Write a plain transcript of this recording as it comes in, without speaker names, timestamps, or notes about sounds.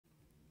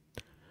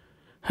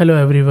Hello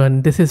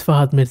everyone, this is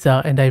Fahad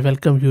Mirza and I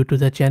welcome you to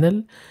the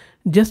channel.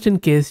 Just in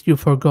case you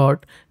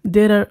forgot,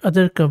 there are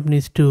other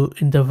companies too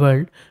in the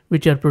world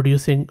which are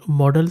producing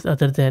models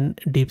other than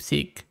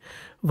DeepSeek.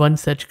 One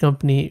such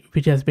company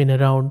which has been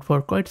around for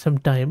quite some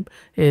time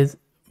is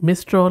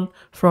Mistral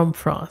from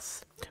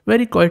France.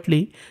 Very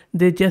quietly,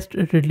 they just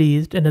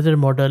released another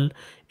model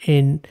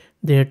in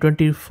their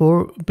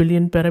 24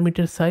 billion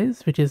parameter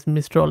size, which is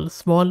Mistral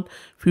small,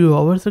 few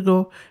hours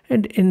ago.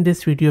 And in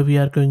this video, we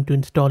are going to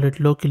install it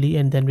locally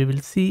and then we will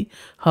see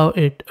how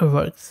it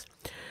works.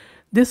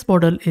 This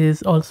model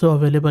is also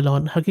available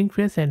on Hugging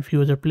Face and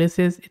few other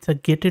places. It's a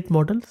gated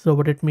model. So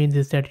what it means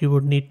is that you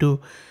would need to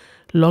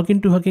log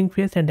into Hugging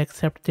Face and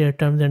accept their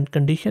terms and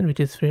condition, which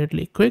is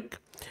fairly quick.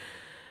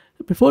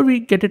 Before we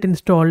get it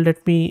installed,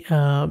 let me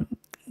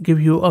give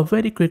you a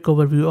very quick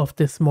overview of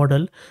this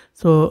model.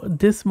 So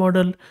this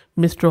model,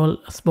 Mistral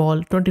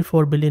small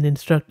 24 billion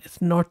Instruct,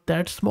 is not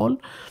that small.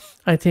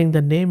 I think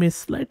the name is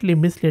slightly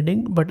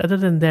misleading, but other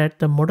than that,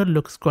 the model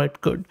looks quite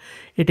good.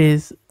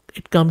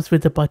 It comes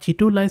with Apache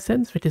 2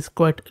 license, which is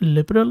quite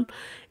liberal.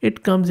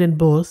 It comes in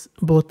both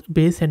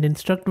base and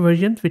Instruct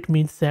versions, which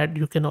means that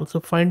you can also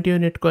fine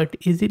tune it quite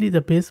easily,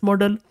 the base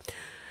model.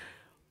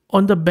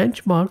 On the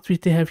benchmarks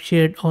which they have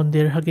shared on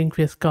their Hugging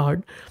Face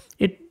card,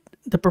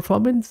 the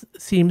performance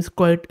seems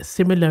quite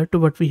similar to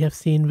what we have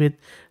seen with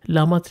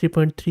Llama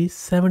 3.3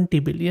 70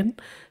 billion.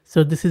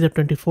 So this is a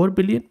 24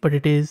 billion, but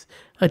it is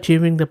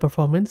achieving the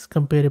performance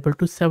comparable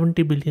to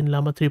 70 billion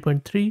Llama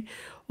 3.3.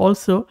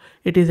 Also,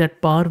 it is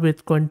at par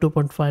with Coin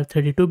 2.5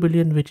 32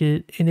 billion, which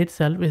is in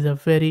itself is a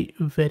very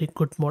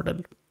good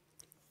model.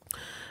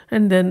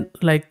 And then,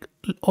 like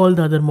all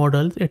the other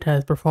models, it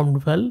has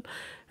performed well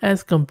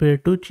as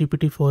compared to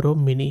GPT-4o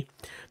mini.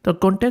 The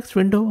context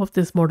window of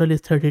this model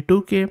is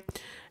 32K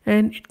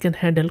and it can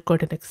handle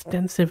quite an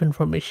extensive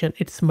information.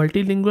 It's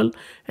multilingual,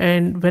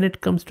 and when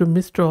it comes to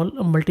Mistral,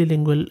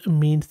 multilingual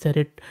means that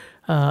it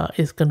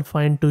is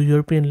confined to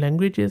European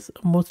languages,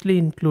 mostly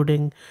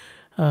including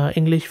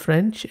English,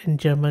 French, and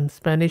German,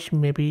 Spanish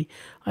maybe.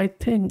 I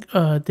think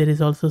there is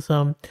also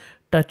some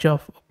touch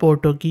of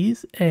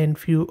Portuguese and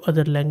few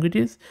other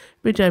languages,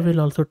 which I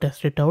will also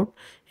test it out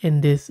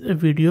in this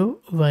video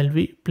while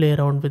we play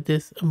around with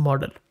this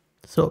model.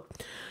 So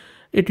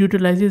it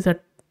utilizes a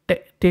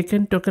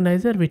taken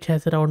tokenizer which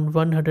has around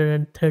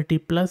 130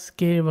 plus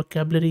K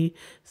vocabulary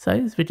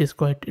size, which is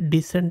quite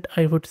decent,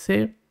 I would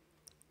say.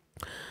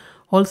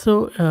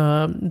 Also,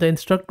 the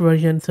Instruct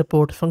version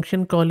supports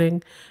function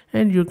calling,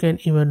 and you can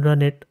even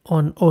run it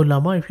on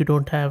Ollama if you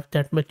don't have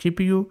that much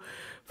GPU.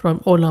 From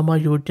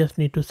Ollama, you would just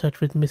need to search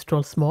with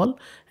Mistral small,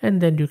 and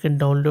then you can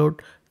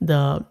download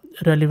the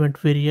relevant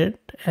variant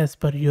as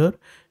per your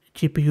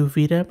GPU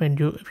VRAM.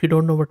 And if you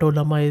don't know what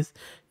Ollama is,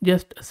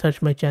 just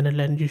search my channel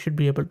and you should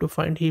be able to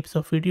find heaps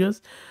of videos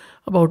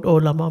about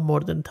Ollama, more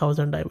than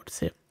 1000 I would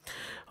say.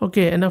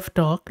 Okay, enough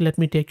talk. Let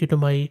me take you to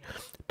my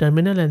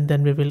terminal and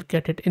then we will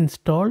get it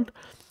installed.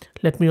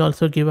 Let me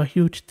also give a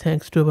huge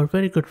thanks to our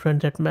very good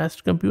friends at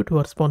Mast Compute who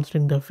are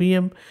sponsoring the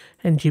VM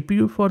and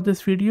GPU for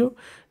this video.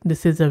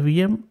 This is a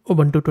VM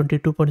Ubuntu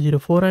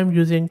 22.04 I'm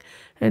using,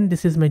 and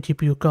this is my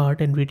GPU card,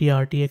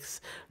 NVIDIA RTX,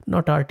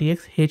 not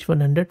RTX,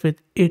 H100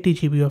 with 80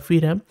 GB of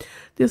VRAM.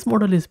 This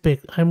model is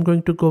big. I'm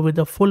going to go with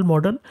the full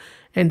model,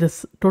 and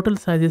the total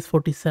size is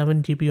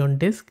 47 GB on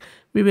disk.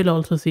 We will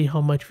also see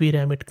how much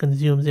VRAM it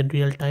consumes in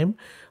real time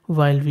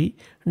while we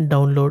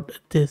download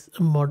this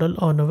model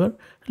on our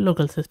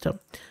local system.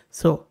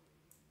 So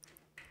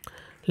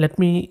let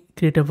me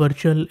create a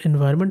virtual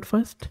environment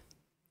first.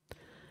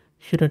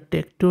 Shouldn't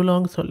take too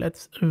long, so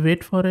let's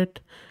wait for it.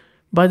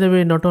 By the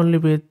way, not only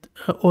with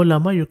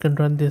Ollama, you can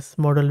run this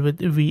model with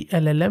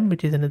VLLM,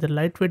 which is another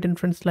lightweight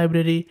inference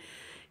library.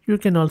 You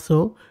can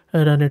also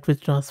run it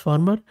with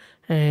Transformer,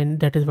 and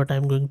that is what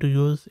I'm going to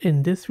use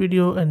in this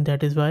video, and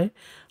that is why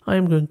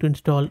I'm going to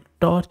install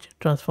Torch,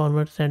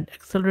 Transformers, and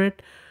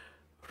Accelerate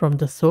from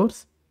the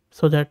source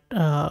so that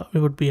we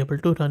would be able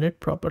to run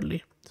it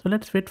properly. So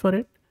let's wait for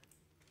it.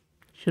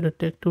 Shouldn't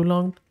take too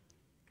long.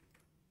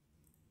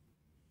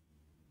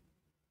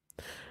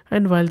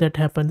 And while that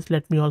happens,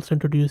 let me also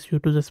introduce you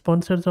to the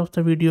sponsors of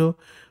the video,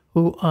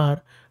 who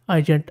are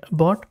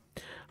AgentBot.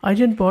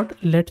 AgentBot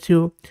lets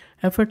you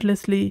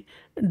effortlessly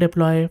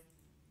deploy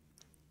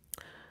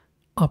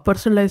a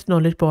personalized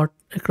knowledge bot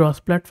across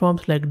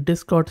platforms like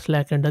Discord,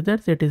 Slack, and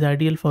others. It is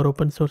ideal for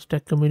open source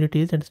tech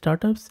communities and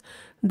startups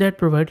that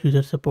provide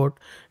user support.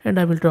 And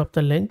I will drop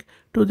the link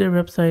to their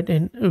website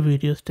in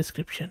video's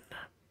description.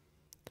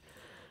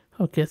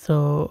 Okay,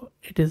 so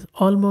it is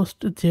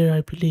almost there, I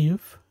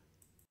believe.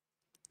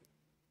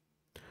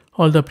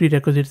 All the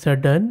prerequisites are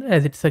done.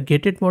 As it's a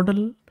gated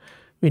model,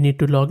 we need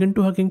to log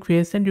into Hugging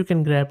Face, and you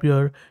can grab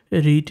your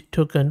read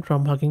token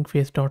from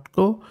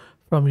huggingface.co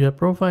from your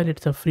profile.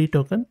 It's a free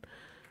token.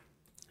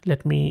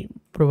 Let me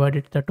provide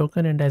it the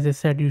token, and as I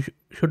said, you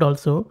should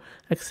also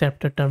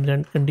accept the terms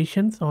and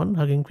conditions on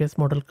Hugging Face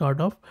model card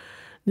of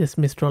this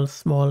Mistral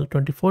small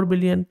 24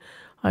 billion.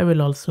 I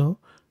will also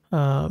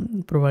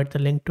provide the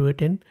link to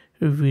it in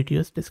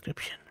video's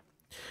description.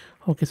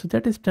 Okay, so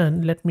that is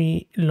done. Let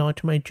me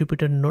launch my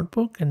Jupyter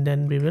notebook and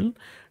then we will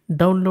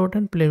download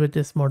and play with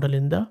this model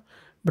in the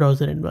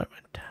browser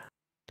environment.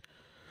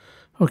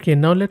 Okay,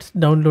 now let's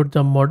download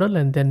the model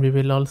and then we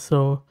will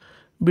also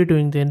be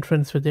doing the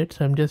inference with it.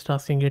 So I'm just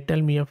asking it,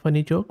 tell me a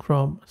funny joke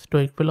from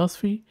Stoic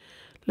philosophy.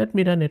 Let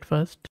me run it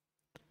first.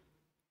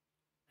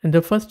 And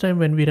the first time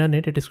when we run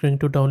it, it is going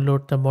to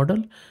download the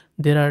model.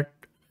 There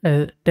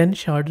are 10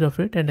 shards of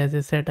it. And as I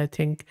said, I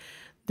think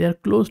they are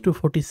close to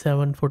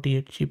 47,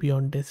 48 GB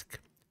on disk.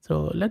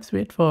 So let's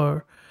wait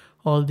for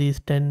all these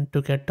 10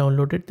 to get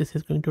downloaded. This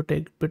is going to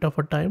take a bit of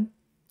a time.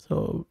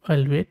 So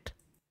I'll wait.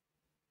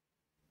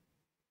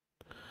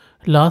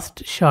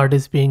 Last shard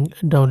is being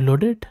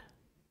downloaded.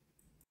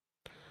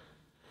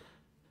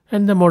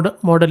 And the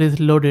model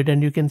is loaded,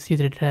 and you can see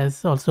that it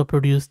has also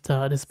produced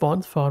the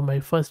response for my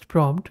first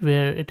prompt,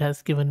 where it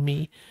has given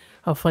me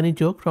a funny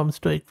joke from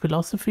Stoic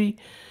philosophy.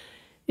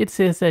 It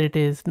says that it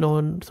is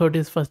known, so it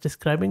is first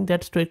describing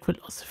that Stoic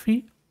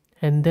philosophy,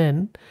 and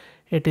then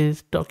it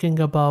is talking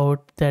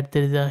about that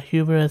there is a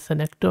humorous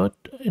anecdote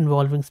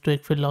involving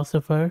Stoic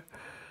philosopher,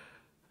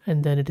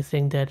 and then it is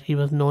saying that he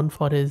was known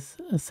for his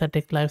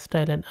ascetic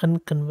lifestyle and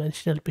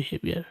unconventional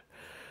behavior.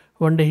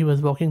 One day he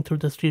was walking through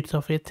the streets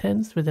of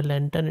Athens with a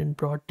lantern in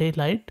broad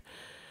daylight.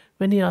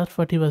 When he asked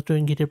what he was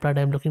doing, he replied,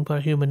 "I'm looking for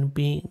a human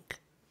being."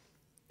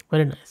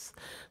 Very nice.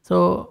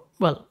 So,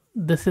 well,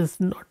 this is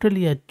not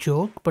really a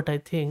joke, but I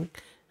think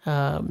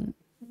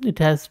it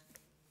has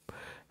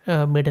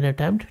made an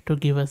attempt to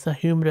give us a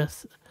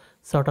humorous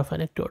sort of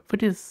anecdote,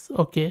 which is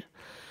okay.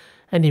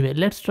 Anyway,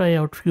 let's try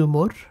out few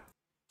more.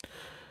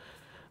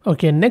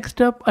 Okay, next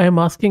up, I am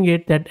asking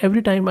it that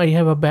every time I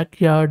have a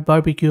backyard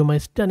barbecue, my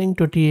stunning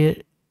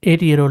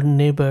 28-year-old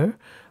neighbor,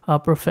 a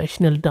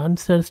professional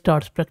dancer,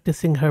 starts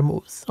practicing her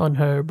moves on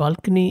her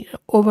balcony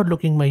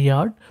overlooking my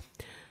yard.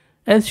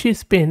 As she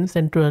spins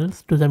and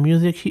twirls to the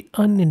music, she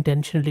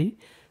unintentionally,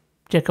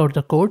 check out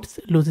the quotes,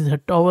 loses her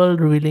towel,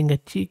 revealing a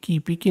cheeky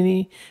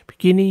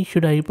bikini.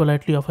 Should I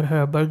politely offer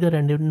her a burger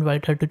and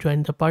invite her to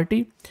join the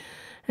party?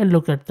 And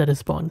look at the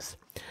response.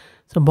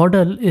 So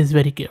model is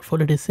very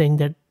careful. It is saying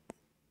that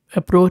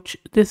approach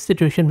this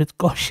situation with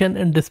caution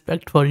and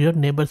respect for your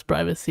neighbor's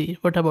privacy.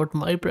 What about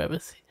my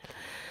privacy?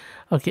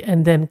 Okay,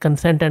 and then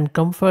consent and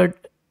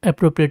comfort,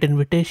 appropriate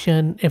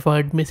invitation,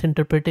 avoid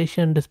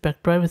misinterpretation,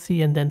 respect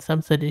privacy, and then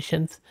some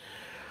suggestions.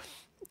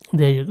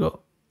 There you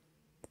go.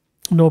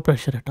 No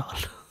pressure at all.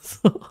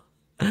 So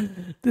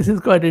this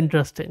is quite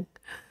interesting.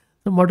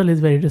 The model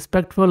is very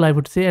respectful, I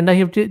would say, and I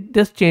have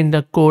just changed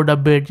the code a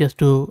bit just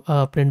to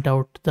print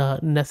out the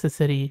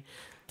necessary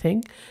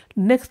thing.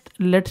 Next,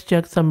 let's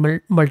check some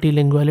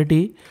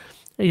multilinguality.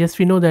 Yes,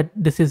 we know that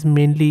this is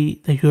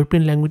mainly the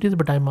European languages,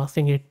 but I'm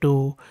asking it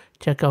to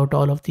check out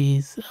all of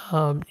these,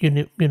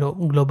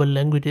 global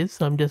languages.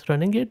 So I'm just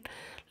running it.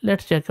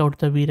 Let's check out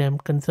the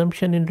VRAM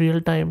consumption in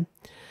real time.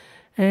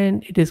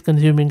 And it is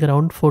consuming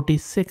around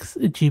 46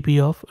 GB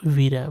of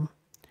VRAM.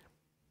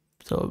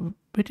 So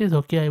which is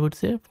okay, I would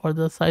say, for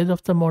the size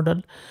of the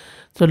model.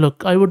 So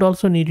look, I would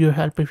also need your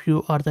help if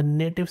you are the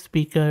native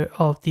speaker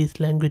of these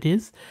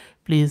languages.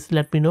 Please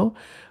let me know.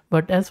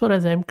 But as far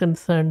as I'm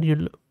concerned,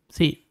 you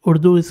see,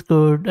 Urdu is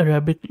good,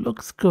 Arabic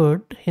looks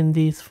good,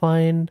 Hindi is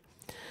fine,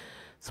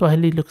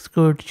 Swahili looks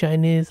good,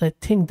 Chinese, I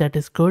think that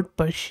is good,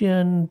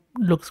 Persian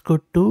looks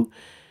good too.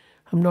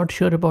 I'm not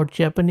sure about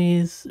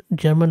Japanese,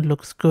 German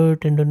looks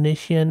good,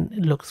 Indonesian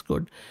looks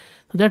good.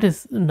 So that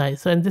is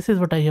nice. And this is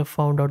what I have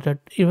found out, that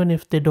even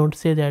if they don't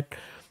say that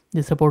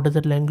they support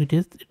other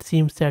languages, it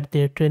seems that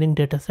their training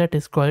data set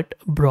is quite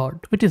broad,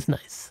 which is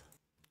nice.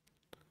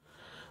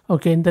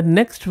 Okay, in the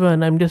next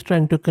one, I'm just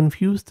trying to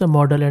confuse the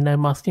model and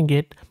I'm asking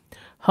it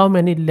how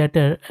many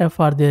letter F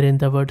are there in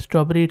the word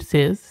strawberry. It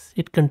says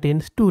it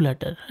contains 2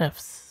 letter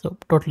Fs, so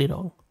totally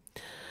wrong.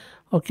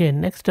 Okay,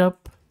 next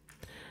up,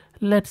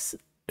 let's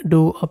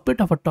do a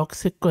bit of a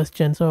toxic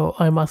question. So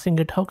I'm asking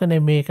it, how can I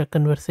make a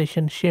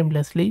conversation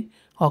shamelessly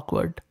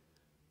awkward?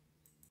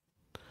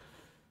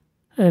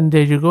 And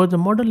there you go. The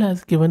model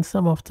has given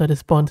some of the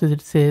responses.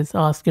 It says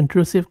ask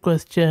intrusive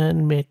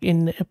question, make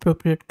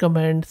inappropriate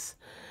comments,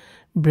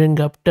 bring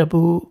up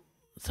taboo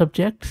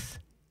subjects,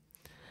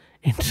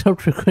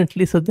 interrupt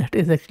frequently. So that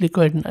is actually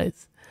quite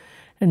nice.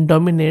 And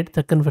dominate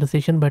the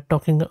conversation by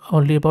talking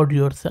only about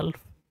yourself.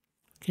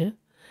 Okay,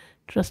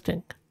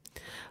 interesting.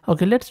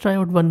 Okay, let's try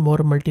out one more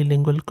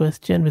multilingual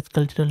question with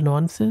cultural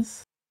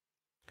nuances.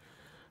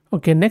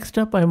 Okay, next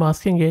up, I'm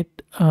asking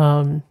it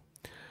a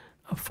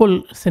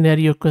full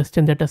scenario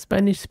question that a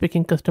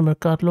Spanish-speaking customer,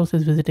 Carlos,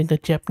 is visiting a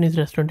Japanese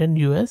restaurant in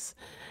US,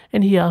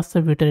 and he asks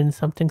the waiter in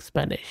something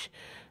Spanish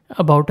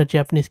about a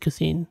Japanese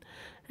cuisine.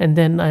 And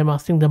then I'm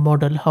asking the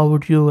model, how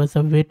would you as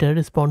a waiter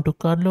respond to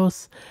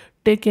Carlos,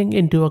 taking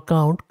into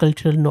account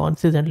cultural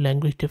nuances and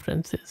language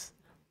differences?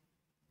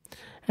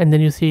 And then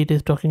you see it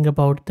is talking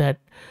about that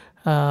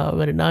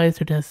very nice.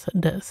 It has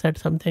said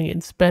something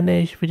in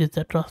Spanish, which is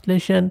the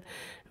translation,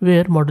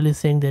 where model is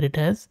saying that it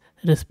has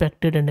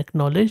respected and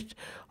acknowledged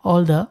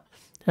all the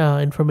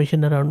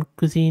information around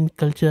cuisine,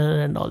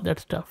 culture, and all that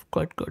stuff.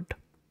 Quite good.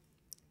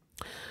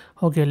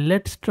 Okay,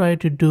 let's try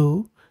to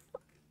do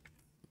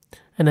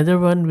another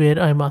one where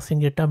I'm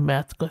asking it a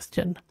math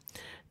question.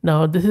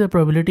 Now this is a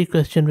probability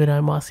question where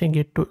I'm asking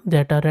it to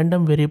that a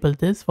random variable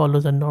this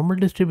follows a normal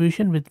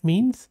distribution with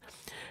means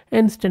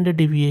and standard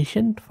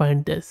deviation.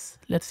 Find this.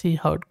 Let's see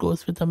how it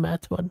goes with the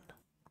math one.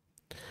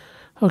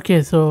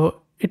 Okay,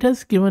 so it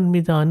has given me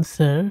the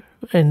answer,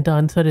 and the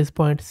answer is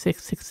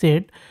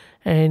 0.668,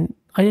 and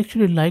I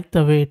actually like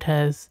the way it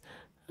has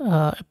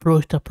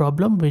approached the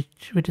problem,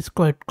 which is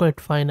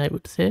quite fine, I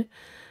would say.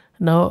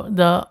 Now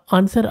the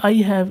answer I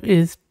have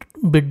is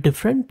a bit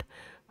different,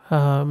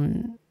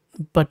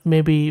 but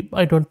maybe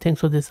I don't think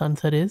so. This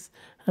answer is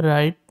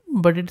right,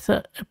 but it's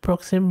a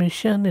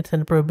approximation. It's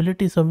a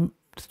probability, so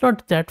it's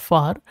not that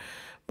far.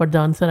 But the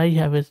answer I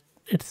have is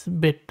it's a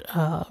bit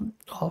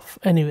off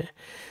anyway.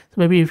 So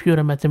maybe if you're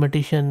a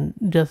mathematician,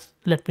 just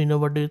let me know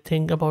what do you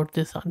think about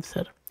this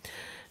answer.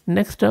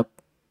 Next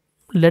up,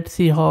 let's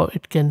see how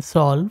it can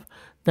solve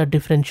the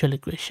differential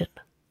equation.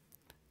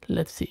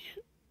 Let's see.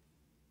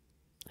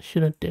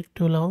 Shouldn't take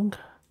too long.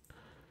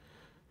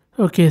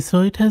 Okay,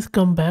 so it has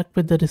come back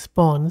with the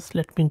response.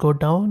 Let me go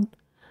down,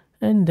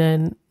 and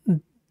then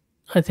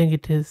I think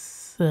it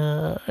is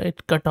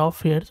it cut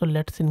off here. So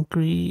let's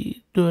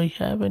increase. Do I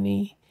have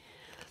any?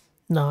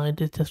 No,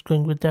 it is just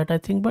going with that, I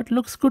think, but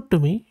looks good to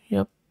me.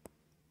 Yep,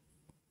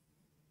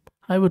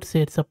 I would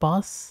say it's a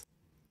pass.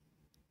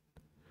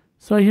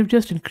 So I have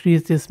just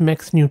increased this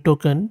max new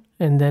token,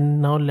 and then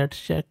now let's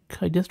check.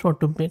 I just want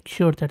to make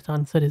sure that the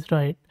answer is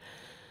right.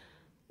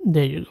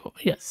 There you go.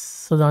 Yes,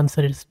 so the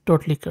answer is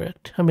totally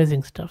correct.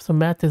 Amazing stuff. So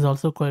math is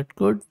also quite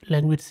good.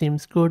 Language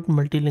seems good.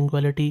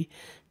 Multilinguality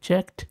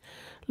checked.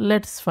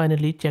 Let's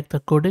finally check the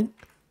coding.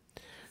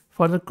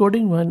 For the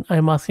coding one,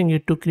 I'm asking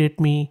it to create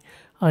me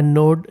a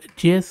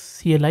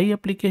Node.js CLI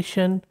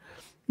application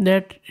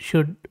that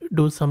should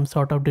do some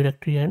sort of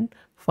directory and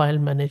file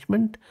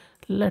management.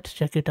 Let's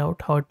check it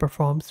out, how it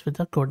performs with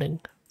the coding.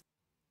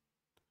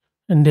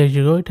 And there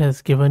you go. It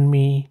has given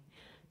me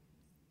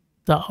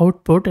the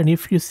output, and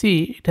if you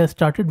see, it has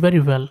started very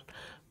well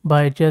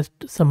by just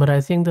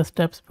summarizing the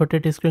steps what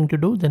it is going to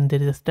do. Then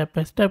there is a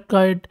step-by-step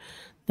guide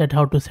that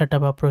how to set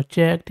up a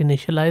project,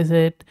 initialize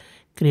it,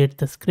 create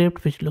the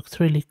script, which looks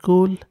really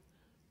cool.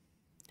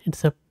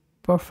 It's a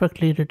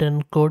perfectly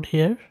written code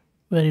here,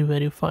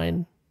 very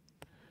fine.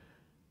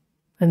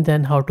 And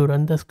then how to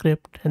run the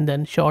script, and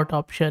then short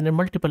option and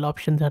multiple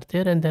options are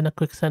there, and then a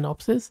quick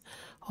synopsis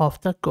of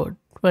the code.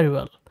 Very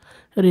well,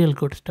 real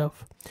good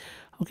stuff.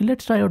 Okay,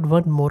 let's try out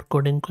one more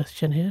coding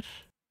question here.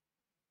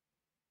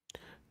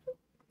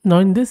 Now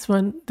in this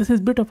one, this is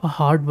a bit of a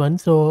hard one,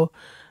 so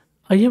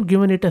I have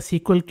given it a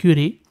SQL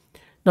query.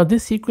 Now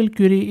this SQL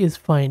query is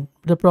fine.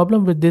 The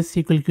problem with this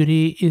SQL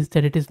query is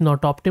that it is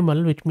not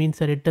optimal, which means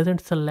that it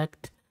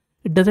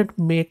doesn't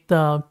make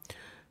the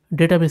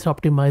database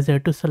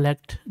optimizer to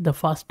select the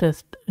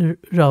fastest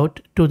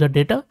route to the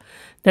data.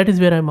 That is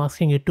where I'm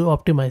asking it to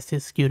optimize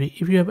this query.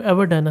 If you have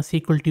ever done a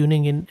SQL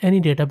tuning in any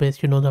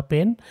database, you know the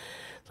pain.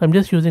 So I'm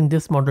just using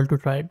this model to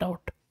try it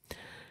out.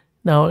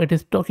 Now it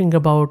is talking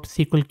about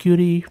SQL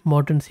query,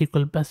 modern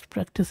SQL best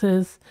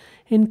practices,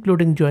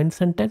 including join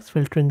syntax,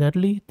 filtering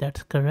early,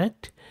 that's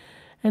correct.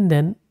 And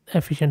then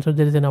efficient, so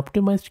there is an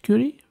optimized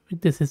query,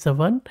 this is the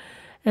one.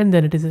 And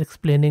then it is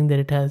explaining that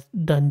it has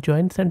done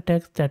join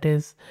syntax, that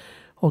is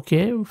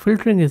okay.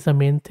 Filtering is the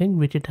main thing,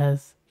 which it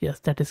has, yes,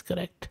 that is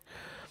correct.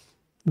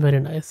 Very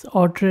nice.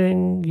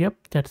 Ordering, yep,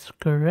 that's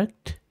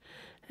correct.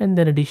 And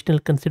then additional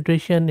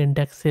consideration,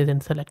 indexes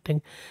and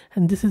selecting.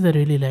 And this is I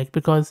really like,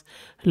 because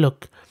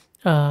look,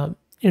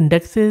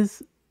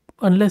 indexes,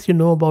 unless you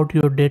know about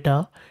your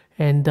data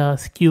and the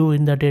skew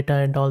in the data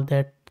and all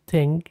that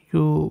thing,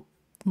 you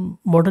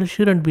model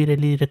shouldn't be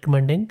really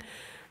recommending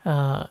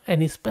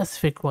any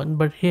specific one,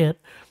 but here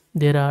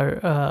there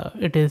are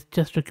it is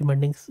just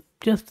recommending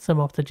just some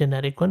of the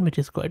generic one, which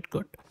is quite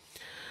good.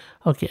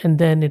 Okay, and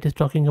then it is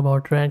talking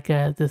about rank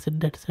as this,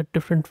 that's a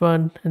different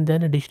one. And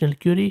then additional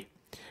query,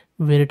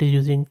 where it is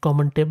using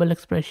common table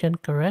expression,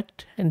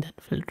 correct. And then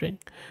filtering,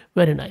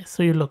 very nice.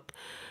 So you look,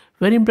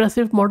 very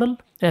impressive model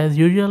as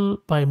usual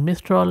by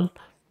Mistral.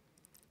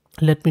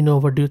 Let me know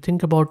what do you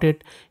think about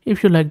it.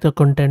 If you like the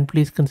content,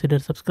 please consider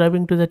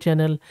subscribing to the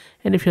channel.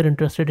 And if you're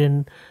interested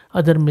in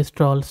other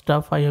Mistral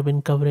stuff, I have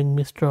been covering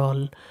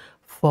Mistral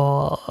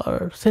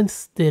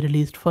since they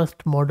released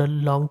first model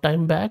long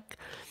time back,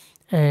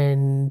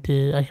 and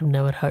I have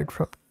never heard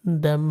from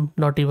them,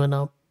 not even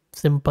a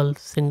simple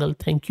single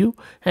thank you.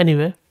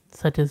 Anyway,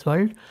 such is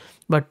world,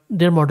 but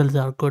their models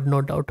are good,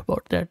 no doubt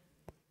about that.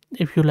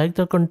 If you like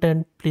the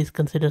content, please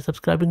consider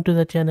subscribing to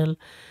the channel.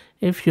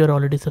 If you're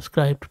already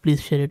subscribed,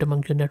 please share it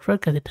among your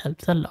network as it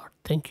helps a lot.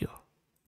 Thank you.